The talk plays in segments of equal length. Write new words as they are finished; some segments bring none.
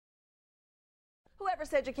Whoever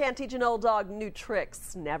said you can't teach an old dog new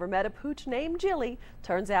tricks? Never met a pooch named Jilli.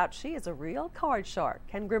 Turns out she is a real card shark.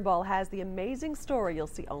 Ken Grimball has the amazing story you'll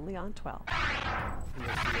see only on 12.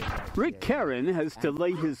 Rick Caran has to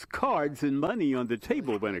lay his cards and money on the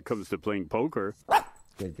table when it comes to playing poker.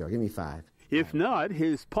 Good girl, give me 5. If not,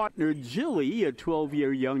 his partner Jilli, a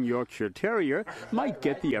 12-year young Yorkshire Terrier, might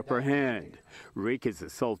get the upper hand. Rick is a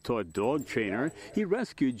self-taught dog trainer. He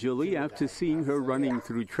rescued Jilli after seeing her running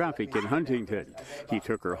through traffic in Huntington. He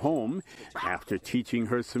took her home. After teaching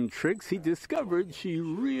her some tricks, he discovered she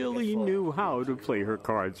really knew how to play her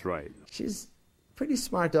cards right. She's a pretty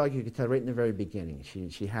smart dog, you could tell right in the very beginning.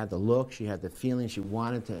 She had the look, she had the feeling, she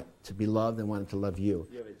wanted to be loved and wanted to love you.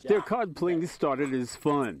 Their card playing started as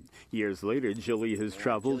fun. Years later, Jilli has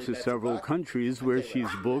traveled to several countries where she's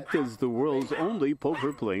booked as the world's only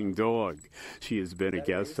poker-playing dog. She has been a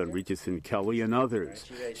guest on Regis and Kelly and others.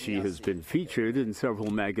 She has been featured in several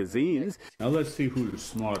magazines. Now let's see who's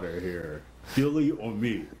smarter here, Jilli or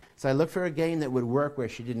me. So I looked for a game that would work where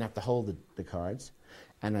she didn't have to hold the cards.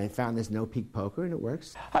 And I found this no-peek poker, and it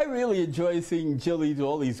works. I really enjoy seeing Jilli do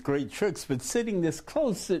all these great tricks, but sitting this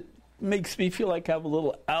close, it makes me feel like I have a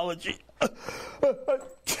little allergy.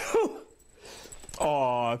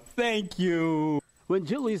 Oh, thank you. When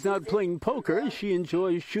Jilli's not playing poker, she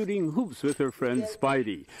enjoys shooting hoops with her friend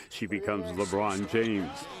Spidey. She becomes LeBron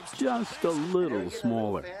James, just a little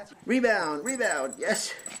smaller. Rebound,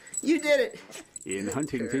 yes, you did it. In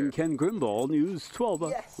Huntington, Ken Grimball, News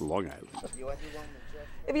 12, Long Island.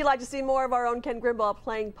 If you'd like to see more of our own Ken Grimball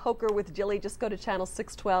playing poker with Jilli, just go to channel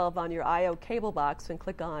 612 on your IO cable box and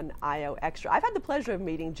click on IO Extra. I've had the pleasure of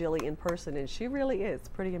meeting Jilli in person, and she really is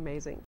pretty amazing.